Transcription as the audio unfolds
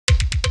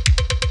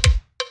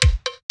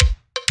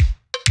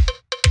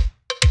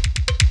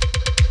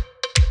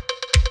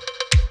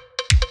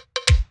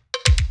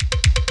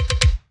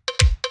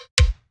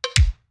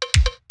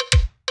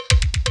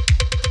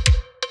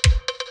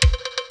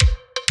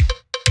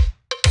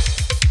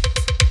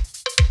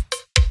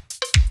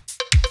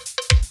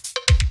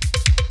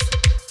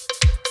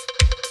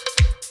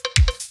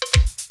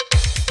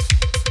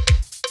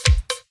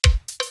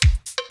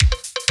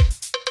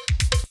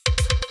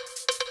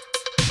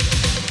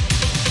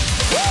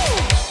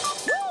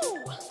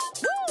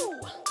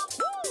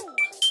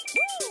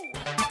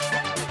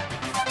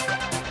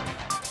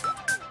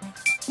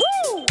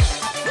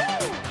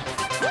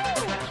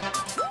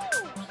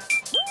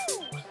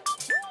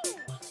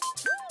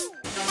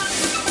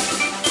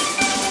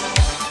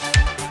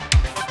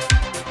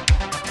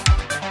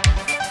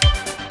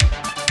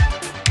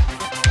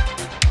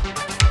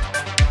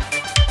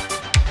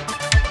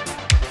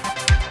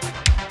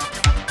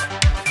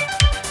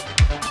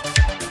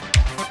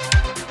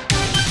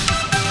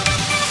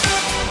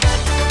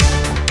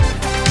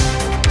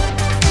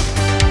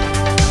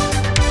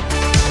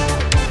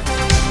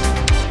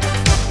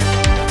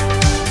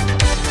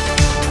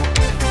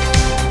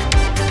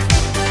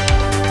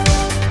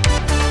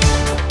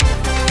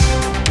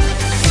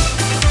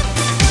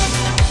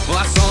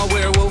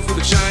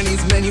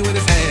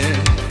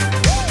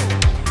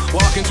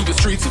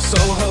streets of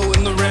Soho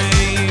in the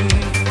rain.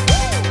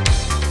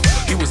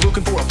 He was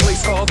looking for a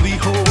place called the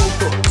Whole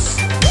Books,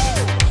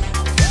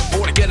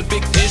 or to get a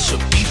big dish of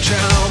beef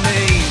chow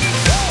mein.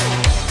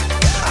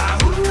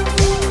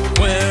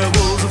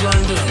 Werewolves of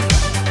London.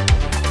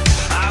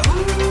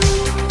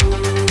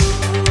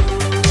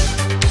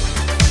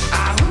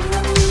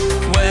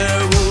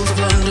 Werewolves of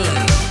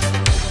London.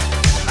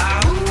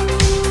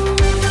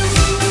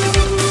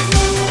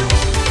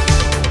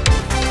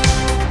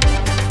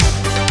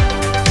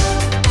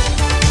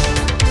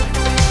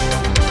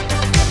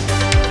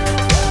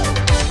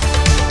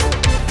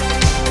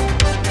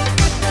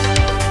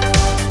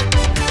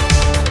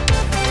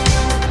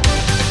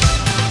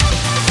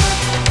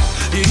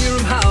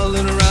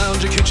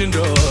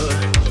 Door.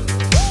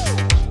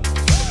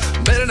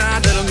 Better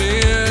not let him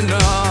in,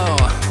 no.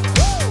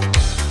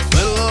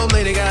 Little old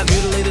lady got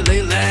mutilated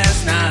late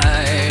last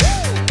night.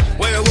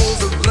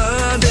 Werewolves of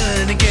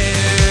London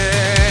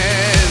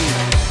again.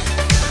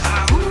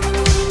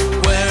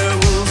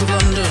 Werewolves of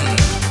London.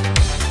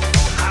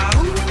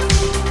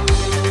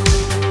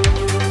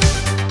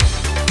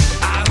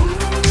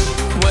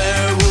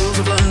 Werewolves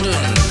of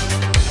London.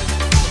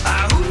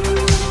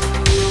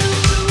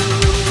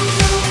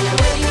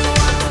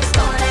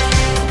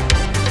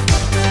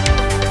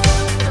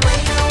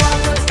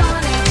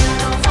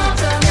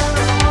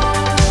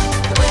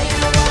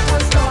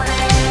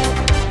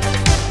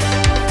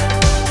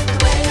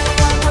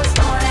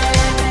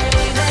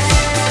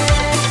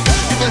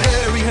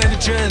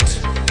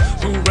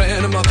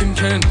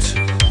 Kent.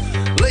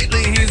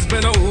 Lately he's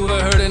been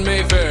overheard in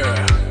Mayfair.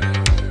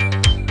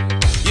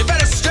 You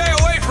better stay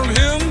away from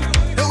him.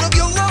 He'll rip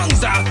your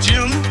lungs out,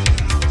 Jim.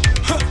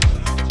 Huh.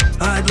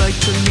 I'd like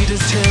to meet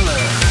his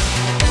tailor.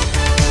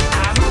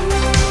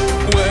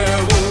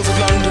 Werewolves of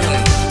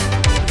London.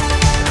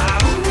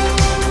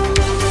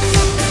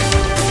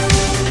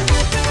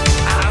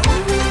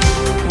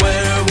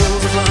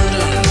 Werewolves of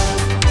London.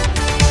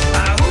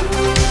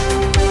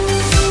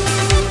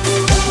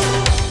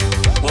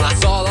 Well, I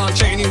saw Lon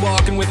Chaney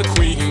walking with the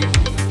Queen,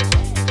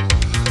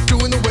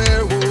 doing the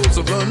Werewolves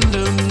of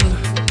London.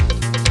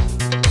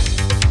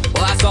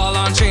 Well, I saw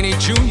Lon Chaney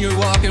Jr.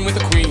 walking with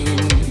the Queen,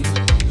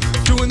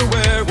 doing the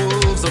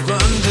Werewolves of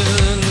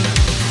London.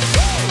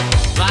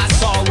 I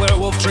saw a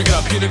werewolf drinking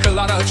a pina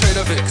colada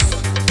Trader Vic's,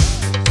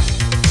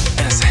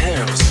 and his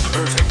hair was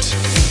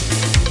perfect.